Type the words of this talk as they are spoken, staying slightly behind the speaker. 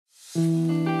Welcome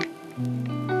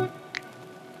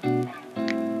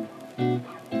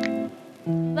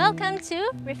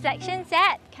to Reflections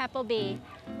at Keppel Bay.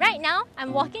 Right now,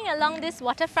 I'm walking along this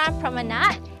waterfront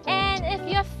promenade, and if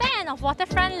you're a fan of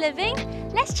waterfront living,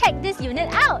 let's check this unit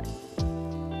out.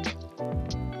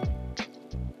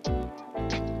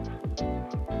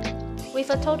 With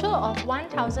a total of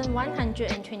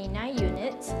 1,129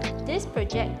 units, this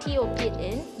project TOP'd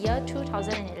in year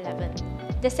 2011.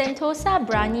 The Sentosa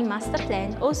Brani Master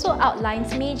Plan also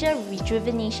outlines major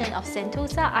rejuvenation of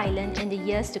Sentosa Island in the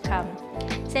years to come.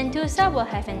 Sentosa will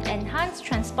have an enhanced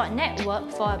transport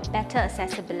network for better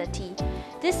accessibility.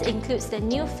 This includes the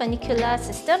new funicular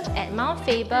system at Mount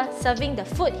Faber, serving the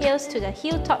foothills to the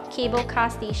Hilltop Cable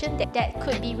Car Station that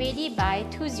could be ready by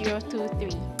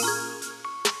 2023.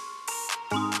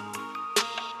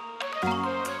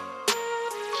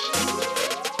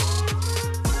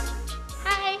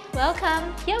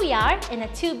 Welcome! Here we are in a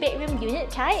 2-bedroom unit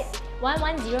type,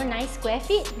 1109 square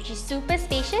feet, which is super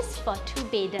spacious for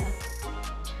 2-bedder.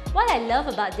 What I love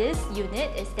about this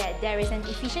unit is that there is an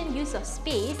efficient use of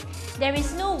space, there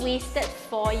is no wasted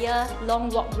foyer, long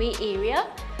walkway area,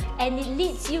 and it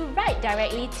leads you right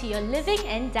directly to your living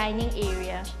and dining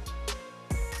area.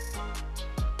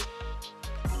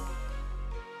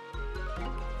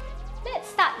 Let's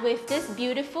start with this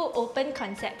beautiful open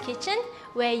concept kitchen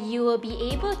where you will be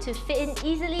able to fit in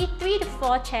easily 3 to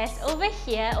 4 chairs over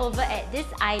here, over at this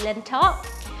island top,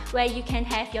 where you can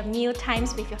have your meal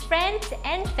times with your friends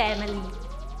and family.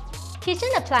 Kitchen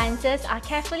appliances are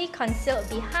carefully concealed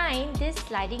behind this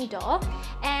sliding door,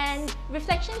 and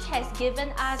Reflections has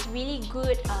given us really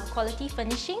good quality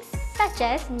furnishings such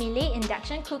as Miele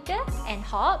induction cooker and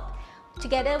hob,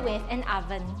 together with an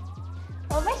oven.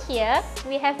 Over here,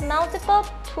 we have multiple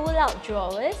pull-out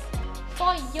drawers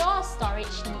for your storage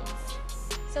needs.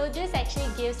 So this actually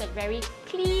gives a very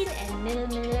clean and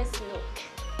minimalist look.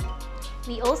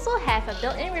 We also have a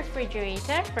built-in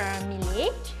refrigerator from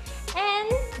Miele,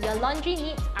 and your laundry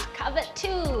needs are covered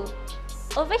too.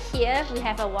 Over here, we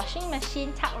have a washing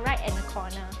machine tucked right in the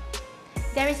corner.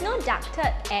 There is no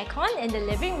ducted aircon in the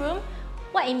living room.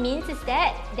 What it means is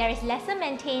that there is lesser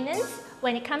maintenance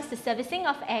when it comes to servicing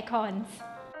of aircons.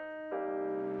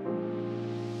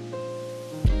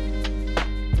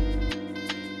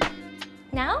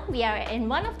 Now we are in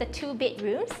one of the 2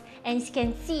 bedrooms, and as you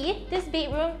can see, this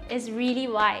bedroom is really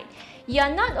wide. You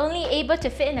are not only able to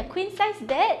fit in a queen-size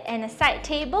bed and a side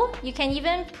table, you can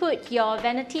even put your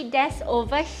vanity desk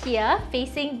over here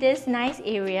facing this nice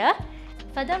area.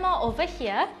 Furthermore, over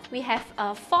here, we have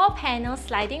a 4-panel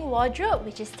sliding wardrobe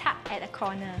which is tucked at a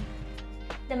corner.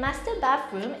 The master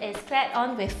bathroom is clad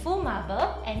on with full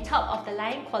marble and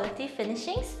top-of-the-line quality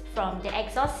finishings from the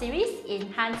Exhaust series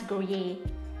in Hans Grohe.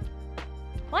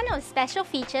 One of the special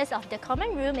features of the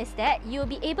common room is that you'll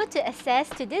be able to access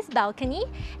to this balcony,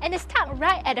 and it's tucked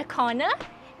right at the corner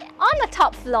on the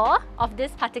top floor of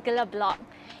this particular block.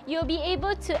 You'll be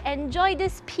able to enjoy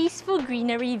this peaceful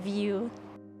greenery view.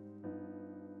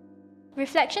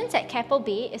 Reflections at Keppel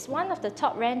Bay is one of the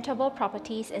top rentable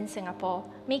properties in Singapore,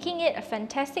 making it a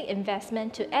fantastic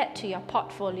investment to add to your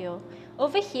portfolio.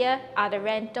 Over here are the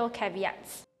rental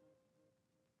caveats.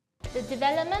 The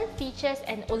development features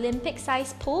an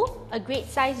Olympic-sized pool, a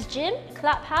great-sized gym,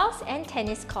 clubhouse and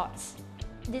tennis courts.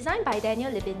 Designed by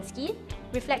Daniel Libinski,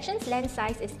 Reflections' land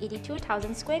size is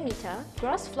 82,000 square meter,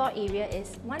 gross floor area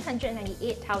is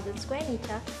 198,000 square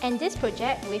meter, and this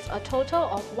project, with a total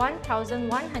of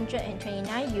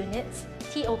 1,129 units,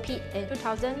 TOP'd in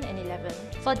 2011.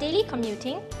 For daily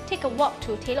commuting, take a walk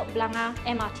to Telok Blangah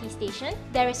MRT station.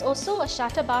 There is also a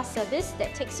shuttle bus service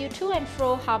that takes you to and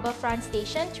fro Harbourfront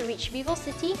station to reach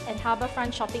VivoCity and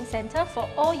Harbourfront Shopping Centre for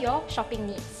all your shopping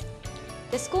needs.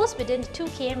 The schools within the 2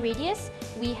 km radius,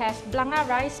 we have Blangah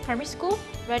Rise Primary School,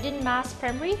 Radin Mas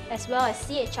Primary, as well as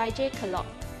CHIJ Kellock.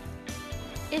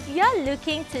 If you're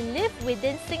looking to live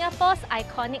within Singapore's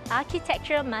iconic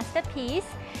architectural masterpiece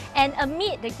and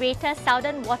amid the Greater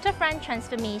Southern Waterfront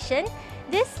transformation,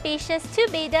 this spacious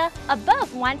 2-bedder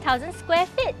above 1,000 square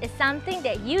feet is something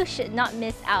that you should not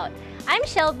miss out. I'm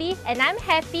Shelby and I'm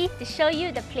happy to show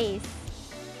you the place.